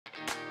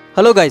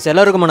Hello guys,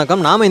 எல்லாருக்கும்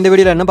வணக்கம். நாம இந்த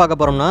வீடியோல என்ன பார்க்க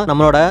போறோம்னா,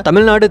 நம்மளோட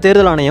தமிழ்நாடு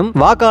தேர்தல் ஆணையம்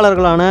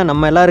வாக்காளர்களான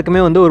நம்ம எல்லாருக்குமே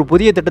ஒரு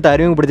புதிய திட்டத்தை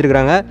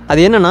அறிமுகப்படுத்திருக்காங்க. அது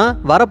என்னன்னா,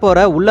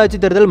 வரப்போற உள்ளாட்சி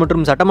தேர்தல்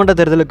மற்றும் சட்டமன்ற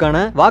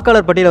தேர்தலுக்கான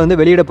வாக்காளர் பட்டியலை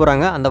வெளியிட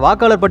போறாங்க. அந்த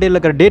வாக்காளர் பட்டியலில்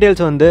இருக்கிற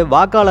டீடைல்ஸ்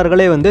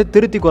வாக்காளர்களே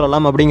திருத்திக்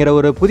கொள்ளலாம் அப்படிங்கிற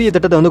ஒரு புதிய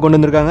திட்டத்தை கொண்டு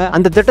வந்திருக்காங்க.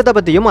 அந்த திட்டத்தை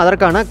பத்தியும்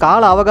அதற்கான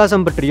கால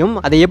அவகாசம் பற்றியும்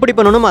அதை எப்படி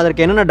பண்ணணும்,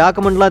 அதற்கு என்னென்ன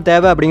டாக்குமெண்ட்லாம்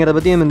தேவை அப்படிங்கிறத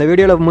பத்தியும் இந்த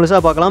வீடியோல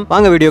முழுசா பார்க்கலாம்.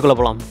 வாங்க வீடியோக்குள்ள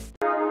போலாம்.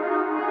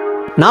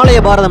 நாளைய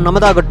பாரதம்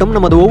நமதாகட்டும்,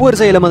 நமது ஒவ்வொரு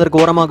செயலும்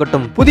அதற்கு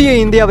உரமாகட்டும். புதிய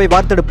இந்தியாவை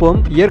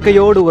வார்த்தெடுப்போம்,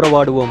 இயற்கையோடு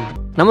உறவாடுவோம்.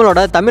 நம்மளோட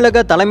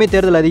தமிழக தலைமை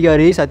தேர்தல்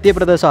அதிகாரி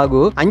சத்யபிரதா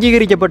சாகு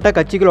அங்கீகரிக்கப்பட்ட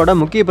கட்சிகளோட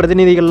முக்கிய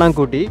பிரதிநிதிகள்லாம்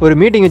கூட்டி ஒரு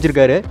மீட்டிங்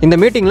வச்சிருக்காரு. இந்த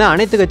மீட்டிங்ல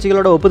அனைத்து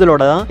கட்சிகளோட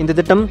ஒப்புதலோட தான் இந்த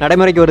திட்டம்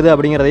நடைமுறைக்கு வருது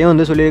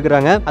அப்படிங்கறதையும்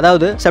சொல்லியிருக்காங்க.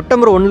 அதாவது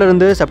செப்டம்பர் 1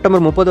 இருந்து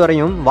செப்டம்பர் 30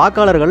 வரையும்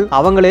வாக்காளர்கள்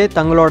அவங்களே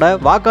தங்களோட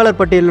வாக்காளர்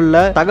பட்டியலில்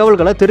உள்ள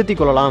தகவல்களை திருத்திக்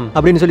கொள்ளலாம்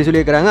அப்படின்னு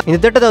சொல்லியிருக்காங்க. இந்த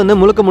திட்டத்தை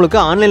முழுக்க முழுக்க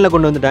ஆன்லைன்ல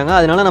கொண்டு வந்துட்டாங்க.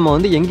 அதனால நம்ம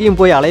எங்கேயும்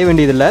போய் அலைய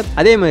வேண்டியதில்லை.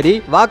 அதே மாதிரி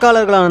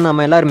வாக்காளர்களான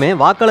நம்ம எல்லாருமே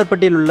வாக்காளர்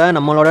பட்டியலில் உள்ள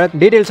நம்மளோட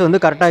டீடைல்ஸ்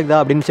கரெக்டா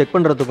இருக்குதா அப்படின்னு செக்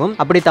பண்றதுக்கும்,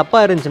 அப்படி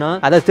தப்பா இருந்துச்சுன்னா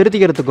அதை திருத்தி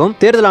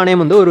தேர்தல்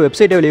ஆணையம் ஒரு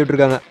வெப்சைட்டை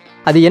வெளியிட்டிருக்காங்க.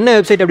 அது என்ன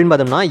வெப்சைட் அப்படின்னு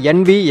பார்த்தோம்னா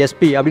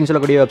NVSP அப்படின்னு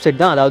சொல்லக்கூடிய வெப்சைட்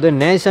தான். அதாவது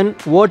நேஷன்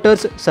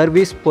வோட்டர்ஸ்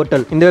சர்வீஸ்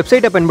போர்ட்டல். இந்த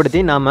வெப்சைட்டை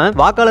பயன்படுத்தி நாம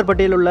வாக்காளர்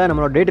பட்டியலில் உள்ள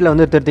நம்மளோட டீடைல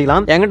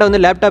திருத்திக்கலாம். என்கிட்ட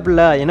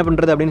லேப்டாப்ல என்ன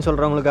பண்றது அப்படின்னு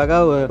சொல்றவங்களுக்காக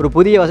ஒரு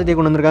புதிய வசதியை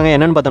கொண்டு வந்திருக்காங்க.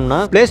 என்னன்னு பார்த்தோம்னா,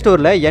 பிளே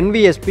ஸ்டோர்ல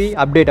NVSP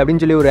அப்டேட்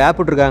அப்படின்னு சொல்லி ஒரு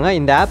ஆப் இருக்காங்க.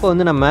 இந்த ஆப்பை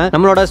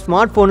நம்மளோட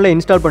ஸ்மார்ட் போன்ல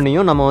இன்ஸ்டால்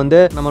பண்ணியும் நம்ம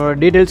நம்மளோட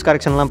டீடைல்ஸ்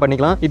கரெக்ஷன்லாம்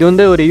பண்ணிக்கலாம்.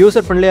 இது ஒரு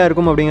யூசர் ஃப்ரெண்ட்லியா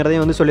இருக்கும்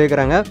அப்படிங்கறதையும்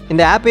சொல்லியிருக்காங்க.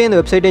 இந்த ஆப்பையும் இந்த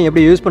வெப்சைட்டையும்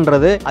எப்படி யூஸ்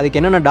பண்றது,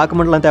 அதுக்கு என்னென்ன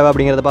டாக்குமெண்ட்லாம் தேவை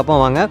அப்படிங்கறத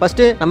பார்ப்போம் வாங்க.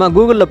 ஃபர்ஸ்ட் நம்ம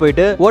கூகுள்ல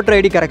போயிட்டு ஓட்டர்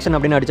ஐடி கரெக்ஷன்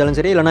அப்படின்னு அடிச்சாலும்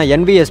சரி, இல்லனா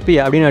NVSP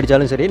அப்படின்னு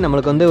அடிச்சாலும் சரி,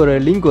 நமக்கு ஒரு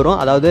லிங்க் வரும்.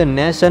 அதாவது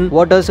நேஷன்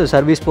வோட்டர்ஸ்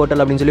சர்வீஸ்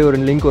போர்ட்டல் அப்படின்னு சொல்லி ஒரு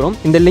லிங்க் வரும்.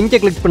 இந்த லிங்கை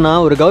கிளிக் பண்ணா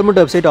ஒரு கவர்மெண்ட்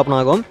வெப்சைட் ஓபன்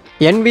ஆகும்.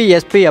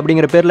 NVSP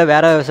அப்படிங்கிற பேர்ல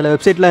வேற சில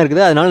வெப்சைட்லாம்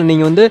இருக்குது. அதனால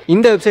நீங்க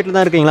இந்த வெப்சைட்ல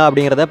தான் இருக்கீங்களா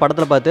அப்படிங்கறத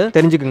படத்துல பார்த்து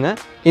தெரிஞ்சுக்குங்க.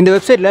 இந்த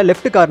வெப்சைட்ல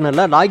லெஃப்ட்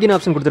கார்னர்ல லாகின்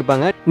ஆப்ஷன்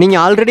கொடுத்திருப்பாங்க. நீங்க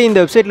ஆல்ரெடி இந்த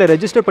வெப்சைட்ல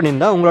ரெஜிஸ்டர்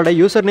பண்ணியிருந்தா உங்களோட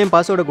யூசர் நேம்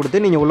பாஸ்வேர்டை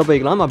கொடுத்து நீங்க உள்ள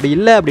போய்க்கலாம். அப்படி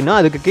இல்லை அப்படின்னா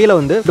அதுக்கு கீழே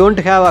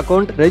don't have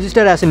account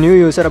register as new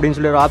user அப்படின்னு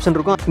சொல்லி ஒரு ஆப்ஷன்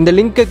இருக்கும். இந்த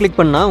லிங்கை கிளிக்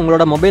பண்ணா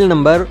உங்களோட மொபைல்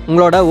நம்பர்,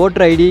 உங்களோட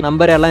ஓட்டர் ஐடி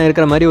நம்பர் எல்லாம்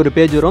இருக்கிற மாதிரி ஒரு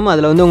பேஜ் வரும்.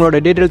 அதுல உங்களோட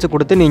டீடைல்ஸ்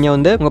கொடுத்து நீங்க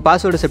உங்க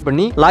பாஸ்வேர்டு செட்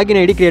பண்ணி லாகின்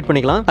ஐடி கிரியேட்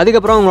பண்ணிக்கலாம்.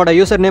 அதுக்கப்புறம் உங்களோட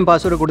யூசர் நேம்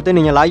பாஸ்வேர்டு கொடுத்து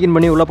நீங்க லாகின்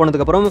பண்ணி உள்ள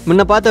போனதுக்கு அப்புறம்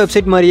முன்ன பார்த்த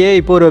வெப்சைட் மாதிரியே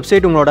இப்போ ஒரு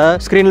வெப்சைட் உங்களோட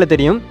ஸ்கிரீன்ல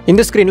தெரியும்.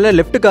 இந்த ஸ்கிரீன்ல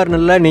லெஃப்ட்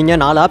கார்னர்ல நீங்க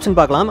 4 ஆப்ஷன்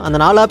பார்க்கலாம். அந்த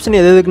 4 ஆப்ஷன்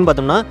எது எதுக்குன்னு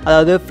பார்த்தோம்னா,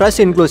 அதாவது ஃப்ரெஷ்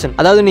இன்க்ளூஷன்,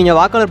 அதாவது நீங்க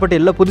வாக்காளர்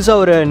பட்டியலில் புதுசா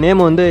ஒரு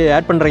நேம்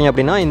ஆட் பண்றீங்க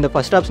அப்படின்னா இந்த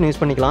ஃபர்ஸ்ட் ஆப்ஷன்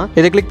யூஸ் பண்ணிக்கலாம்.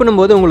 இதை கிளிக்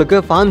பண்ணும்போது உங்களுக்கு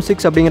ஃபார்ம்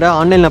 6 அப்படிங்கிற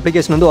ஆன்லைன்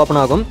அப்ளிகேஷன்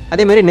ஓபன் ஆகும்.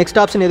 அதே மாதிரி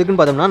நெக்ஸ்ட் ஆப்ஷன்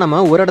எதுக்குன்னு பார்த்தோம்னா,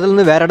 நம்ம ஒரு இடத்துல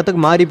இருந்து வேற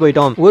இடத்துக்கு மாறி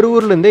போயிட்டோம், ஒரு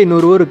ஊர்ல இருந்து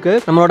இன்னொரு ஊருக்கு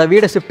நம்மளோட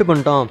வீடை ஷிஃப்ட்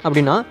பண்ணிட்டோம்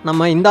அப்படின்னா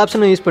நம்ம இந்த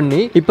ஆப்ஷனை யூஸ் பண்ணி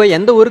இப்போ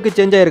எந்த ஊருக்கு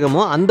சேஞ்ச்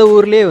ஆயிருக்கமோ அந்த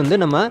ஊர்லயே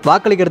நம்ம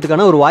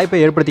வாக்களிக்கிறதுக்கான ஒரு வாய்ப்பை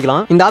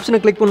ஏற்படுத்திக்கலாம். இந்த ஆப்ஷனை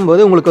கிளிக்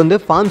பண்ணும்போது உங்களுக்கு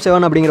ஃபார்ம்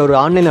 7 அப்படிங்கிற ஒரு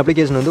ஆன்லைன்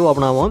அப்ளிகேஷன்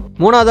ஓபன் ஆகும்.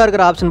 மூணாவதா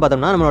இருக்கிற ஆப்ஷன்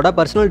பார்த்தோம்னா நம்மளோட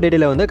பர்சனல்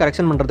டீடைலை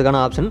கரெக்ஷன் பண்றதுக்கான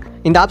ஆப்ஷன்.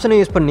 இந்த ஆப்ஷனை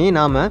யூஸ் பண்ணி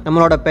நாம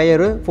நம்மளோட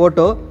பெயர்,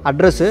 போட்டோ,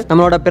 அட்ரஸ்,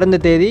 நம்மளோட பிறந்த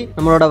தேதி,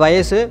 நம்மளோட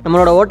வயசு,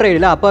 நம்மளோட ஓட்டர்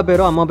ஐடியில அப்பா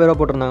பேரோ அம்மா பேரோ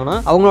போட்டிருந்தாங்கன்னா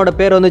அவங்களோட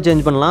பேரை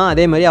சேஞ்ச் பண்ணலாம்.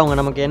 அதே மாதிரி அவங்க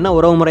நமக்கு என்ன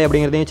உறவு முறை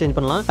அப்படிங்கிறதையும் சேஞ்ச்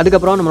பண்ணலாம்.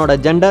 அதுக்கப்புறம் நம்மளோட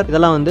ஜெண்டர்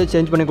இதெல்லாம்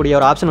சேஞ்ச் பண்ணக்கூடிய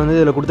ஒரு ஆப்ஷன்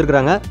இதுல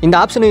கொடுத்துருக்காங்க. இந்த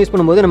ஆப்ஷனை யூஸ்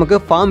பண்ணும்போது நமக்கு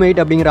ஃபார்ம்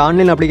 8 அப்படிங்கிற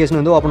ஆன்லைன்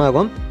அப்ளிகேஷன் ஓபன்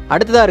ஆகும்.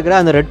 அடுத்ததா இருக்கிற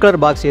அந்த ரெட் கலர்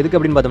பாக்ஸ் எதுக்கு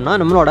அப்படின்னு பார்த்தோம்னா,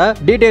 நம்மளோட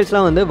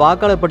டீடைல்ஸ்லாம்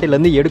வாக்காளர் பட்டியல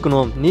இருந்து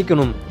எடுக்கணும்,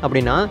 நீக்கணும்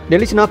அப்படின்னா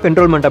டெலிஷன் ஆஃப்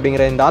என்ரோல்மெண்ட்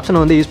அப்படிங்கிற இந்த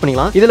ஆப்ஷனை யூஸ்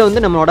பண்ணிக்கலாம்.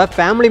 இதுல நம்மளோட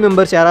ஃபேமிலி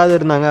மெம்பர்ஸ் யாராவது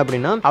இருந்தாங்க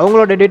அப்படின்னா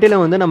அவங்களோட டீடைலை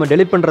நம்ம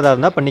டெலிட் பண்றதா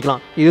இருந்தா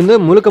பண்ணிக்கலாம். இது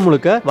முழுக்க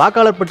முழுக்க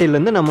வாக்காளர் பட்டியல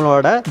இருந்து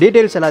நம்மளோட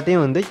டீடைல்ஸ்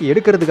எல்லாத்தையும்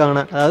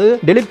எடுக்கிறதுக்கான, அதாவது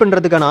டெலிட்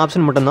பண்றதுக்கான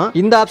ஆப்ஷன் மட்டும் தான்.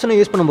 இந்த ஆப்ஷனை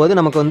யூஸ் பண்ணும்போது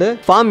நமக்கு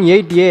ஃபார்ம்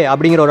 8A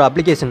அப்படிங்கிற ஒரு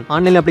அப்ளிகேஷன்,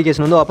 ஆன்லைன்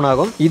அப்ளிகேஷன் ஓபன்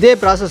ஆகும். இதே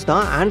ப்ராசஸ்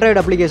தான்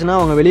ஆண்ட்ராய்டு அப்ளிகேஷனா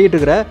அவங்க வெளியிட்டு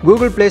இருக்கிற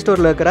கூகுள் பிளே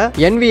ஸ்டோர்ல இருக்கிற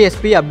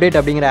NVSP அப்டேட்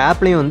அப்படிங்கிற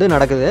ஆப்லயும்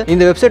நடக்குது.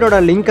 இந்த வெப்சைட்டோட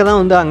லிங்க்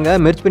தான் அங்க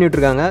மெர்ஜ் பண்ணிட்டு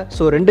இருக்காங்க.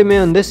 சோ ரெண்டுமே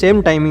சேம்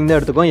டைமிங் தான்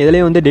எடுத்துக்கும்.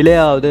 எதுலயும் டிலே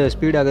ஆகுது,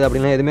 ஸ்பீட் ஆகுது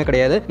அப்படின்னா எதுவுமே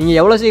கிடையாது. நீங்க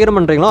எவ்வளவு சீக்கிரம்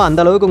பண்றீங்களோ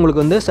அந்த அளவுக்கு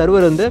உங்களுக்கு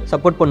சர்வர்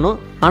சப்போர்ட் பண்ணும்.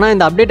 ஆனா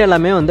இந்த அப்டேட்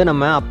எல்லாமே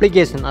நம்ம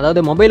அப்ளிகேஷன், அதாவது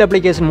மொபைல்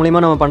அப்ளிகேஷன்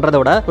மூலமா நம்ம பண்றதை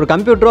விட ஒரு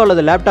கம்ப்யூட்டரோ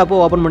அல்லது லேப்டாப்போ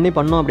ஓபன் பண்ணி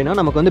பண்ணோம் அப்படின்னா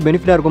நமக்கு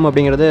பெனிஃபிட்டா இருக்கும்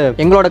அப்படிங்கிறது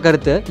எங்களோட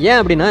கருத்து. ஏன்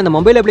அப்படின்னா இந்த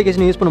மொபைல்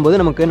அப்ளிகேஷன் யூஸ்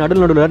பண்ணும்போது நமக்கு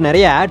நடுவில்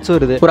நிறைய ஆட்ஸ்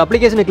வருது. ஒரு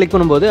அப்ளிகேஷனை கிளிக்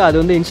பண்ணும்போது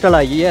அது இன்ஸ்டால்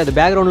ஆகி அது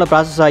பேக்ரவுண்ட்ல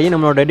ப்ராசஸ் ஆகி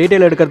நம்மளோட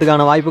டீடைல்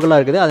எடுக்கிறதுக்கான வாய்ப்புகளா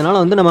இருக்குது.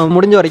 அதனால நம்ம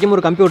முடிஞ்ச வரைக்கும்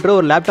ஒரு கம்ப்யூட்டர்,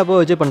 ஒரு லேப்டாப்போ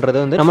வச்சு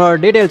பண்றது நம்மளோட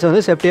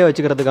டீடைல்ஸ் சேஃப்டியா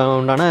வச்சுக்கிறதுக்கான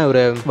உண்டான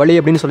ஒரு வழி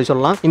அப்படின்னு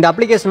சொல்லலாம். இந்த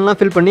அப்ளிகேஷன்லாம்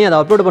ஃபில் பண்ணி அதை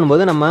அப்லோட்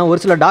பண்ணும்போது நம்ம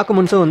ஒரு சில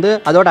டாக்குமெண்ட்ஸும்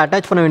அதோட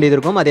அட்டாச் பண்ண வேண்டியது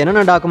இருக்கும். அது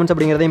என்னென்ன டாக்குமெண்ட்ஸ்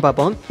அப்படிங்கிறதையும்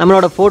பார்ப்போம்.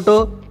 நம்மளோட போட்டோ,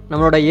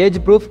 நம்மளோட ஏஜ்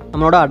ப்ரூஃப்,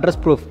 நம்மளோட அட்ரஸ்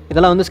ப்ரூஃப்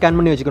இதெல்லாம் ஸ்கேன்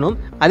பண்ணி வச்சுக்கணும்.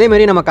 அதே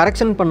மாதிரி நம்ம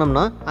கரெக்ஷன்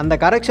பண்ணோம்னா அந்த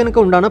கரெக்ஷனுக்கு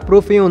உண்டான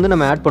ப்ரூஃபையும்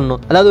நம்ம ஆட் பண்ணணும்.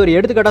 அதாவது ஒரு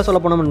எடுத்துக்காட்டாக சொல்ல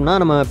போனோம்னா,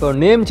 நம்ம இப்போ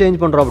நேம் சேஞ்ச்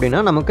பண்ணுறோம் அப்படின்னா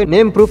நமக்கு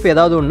நேம் ப்ரூஃப்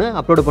ஏதாவது ஒன்று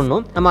அப்லோட்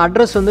பண்ணணும். நம்ம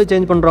அட்ரஸ்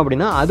சேஞ்ச் பண்ணுறோம்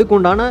அப்படின்னா அதுக்கு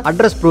உண்டான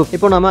அட்ரஸ் ப்ரூஃப்,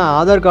 இப்போ நம்ம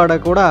ஆதார் கார்டை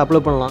கூட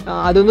அப்லோட் பண்ணலாம்.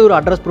 அது ஒரு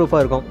அட்ரஸ்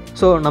ப்ரூஃபாக இருக்கும்.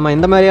 ஸோ நம்ம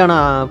இந்த மாதிரியான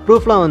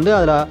ப்ரூஃப்லாம்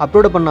அதில்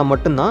அப்லோட் பண்ணால்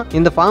மட்டும்தான்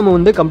இந்த ஃபார்ம்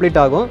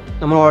கம்ப்ளீட் ஆகும்.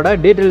 நம்மளோட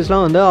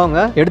டீட்டெயில்ஸ்லாம்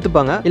அவங்க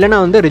எடுத்துப்பாங்க,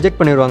 இல்லைனா ரிஜெக்ட்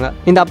பண்ணிடுவாங்க.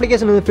 இந்த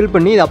அப்ளிகேஷன் ஃபில்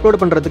பண்ணி இதை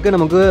அப்லோட் பண்ணுறதுக்கு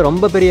நமக்கு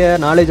ரொம்ப பெரிய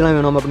நாலேஜ்லாம்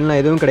வேணும் அப்படின்லாம்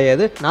எதுவும்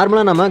கிடையாது.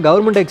 நார்மலாக நம்ம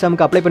கவர்மெண்ட்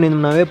எக்ஸாமுக்கு அப்ளை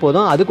பண்ணியிருந்தோம்னாவே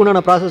போதும்.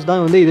 அதுக்குண்டான ப்ராசஸ்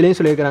தான் வந்து இதுலேயும்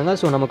சொல்லியிருக்காங்க.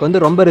 ஸோ நமக்கு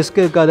வந்து ரொம்ப ரிஸ்க்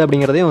இருக்காது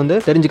அப்படிங்கிறதையும் வந்து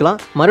தெரிஞ்சுக்கலாம்.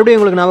 மறுபடியும்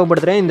உங்களுக்கு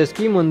ஞாபகப்படுத்துகிறேன், இந்த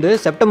ஸ்கீம் வந்து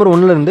செப்டம்பர்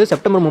 1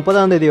 செப்டம்பர்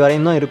 30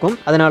 வரையும் தான் இருக்கும்.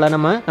 அதனால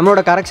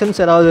நம்மளோட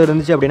கரெக்ஷன்ஸ் ஏதாவது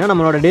இருந்துச்சு அப்படின்னா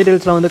நம்மளோட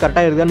டீடைல்ஸ்லாம் வந்து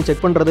கரெக்டாக இருக்குதான்னு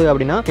செக் பண்ணுறது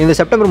அப்படின்னா இந்த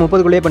செப்டம்பர்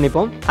 30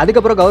 பண்ணிப்போம்.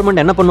 அதுக்கப்புறம்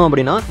கவர்மெண்ட் என்ன பண்ணும்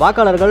அப்படின்னா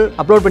வாக்காளர்கள்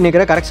அப்லோட்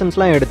பண்ணிக்கிற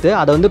கரெக்ஷன்ஸ்லாம் எடுத்து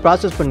அதை வந்து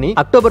ப்ராசஸ் பண்ணி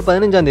அக்டோபர்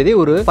 15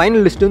 ஒரு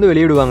ஃபைனல் லிஸ்ட் வந்து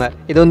வெளியிடுவாங்க.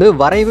 இது வந்து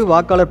வரைவு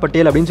வாக்காளர்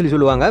பட்டியல் அப்படின்னு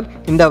சொல்லுவாங்க.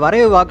 இந்த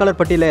வரைவு வாக்காளர்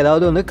பட்டியலில்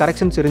ஏதாவது வந்து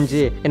கரெக்ஷன்ஸ்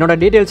இருந்துச்சு, என்னோட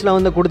டீடைல்ஸ்லாம்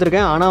வந்து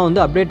கொடுத்துருக்கேன் ஆனால்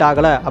வந்து அப்டேட்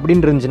ஆகலை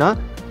அப்படின்னு இருந்துச்சுன்னா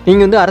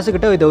நீங்கள் வந்து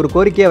அரசுக்கிட்ட இதை ஒரு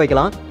கோரிக்கையை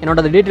வைக்கலாம்.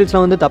 என்னோட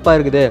டீட்டெயில்ஸ்லாம் வந்து தப்பாக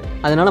இருக்குது,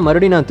 அதனால்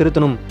மறுபடியும் நான்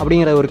திருத்தணும்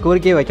அப்படிங்கிற ஒரு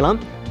கோரிக்கையை வைக்கலாம்.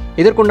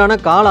 இதற்குண்டான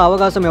கால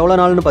அவகாசம் எவ்வளோ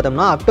நாள்னு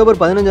பார்த்தோம்னா அக்டோபர்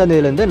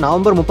 15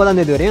 நவம்பர்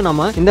 30 வரையும்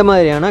நம்ம இந்த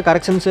மாதிரியான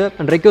கரெக்ஷன்ஸ்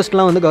அண்ட்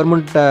ரெக்வஸ்ட்லாம் வந்து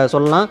கவர்மெண்ட்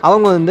சொல்லலாம்.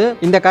 அவங்க வந்து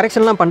இந்த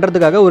கரெக்ஷன்லாம்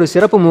பண்ணுறதுக்காக ஒரு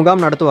சிறப்பு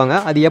முகாம் நடத்துவாங்க.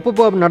 அது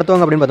எப்போ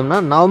நடத்துவாங்க அப்படின்னு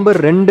பார்த்தோம்னா நவம்பர்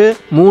 2,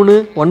 3,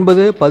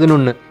 9,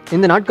 11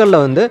 இந்த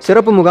நாட்களில் வந்து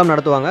சிறப்பு முகாம்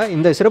நடத்துவாங்க.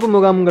 இந்த சிறப்பு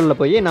முகாம்களில்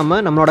போய்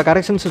நம்மளோட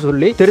கரெக்ஷன்ஸ்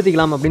சொல்லி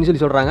திருத்திக்கலாம் அப்படின்னு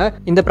சொல்கிறாங்க.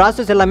 இந்த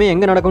ப்ராசஸ் எல்லாமே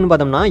எங்கே நடக்கும்னு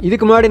பார்த்தோம்னா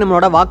இதுக்கு முன்னாடி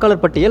நம்மளோட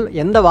வாக்காளர் பட்டியல்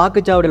எந்த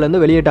வாக்குச்சாவடியில்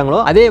வந்து வெளியிட்டாங்களோ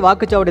அதே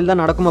வாக்குச்சாவடியில்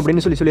தான் நடக்கும்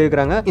அப்படின்னு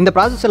சொல்லியிருக்காங்க. இந்த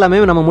ப்ராசஸ் எல்லாமே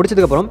நம்ம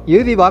முடிச்சதுக்கு அப்புறம்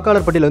இறுதி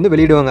வாக்காளர் பட்டியல் வந்து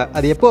வெளியிடுவாங்க.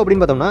 அது எப்போ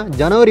அப்படின்னு பார்த்தோம்னா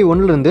ஜனவரி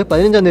 1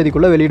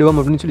 15 வெளியிடுவோம்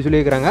அப்படின்னு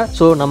சொல்லியிருக்காங்க.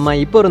 ஸோ நம்ம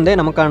இப்போ இருந்தே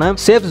நமக்கான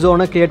சேஃப்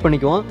ஜோனை கிரியேட்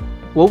பண்ணிக்குவோம்.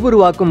 ஒவ்வொரு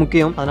வாக்கும்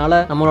முக்கியம்.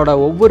 அதனால நம்மளோட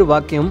ஒவ்வொரு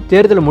வாக்கையும்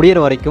தேர்தல்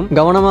முடிகிற வரைக்கும்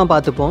கவனமாக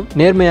பார்த்துப்போம்,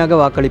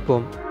 நேர்மையாக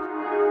வாக்களிப்போம்.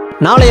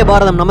 நாளைய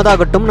பாரதம்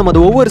நமதாகட்டும், நமது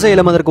ஒவ்வொரு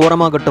செயலும் அதற்கு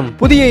உரமாகட்டும்.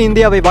 புதிய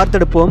இந்தியாவை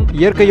வார்த்தெடுப்போம்,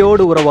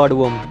 இயற்கையோடு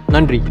உறவாடுவோம்.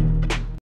 நன்றி.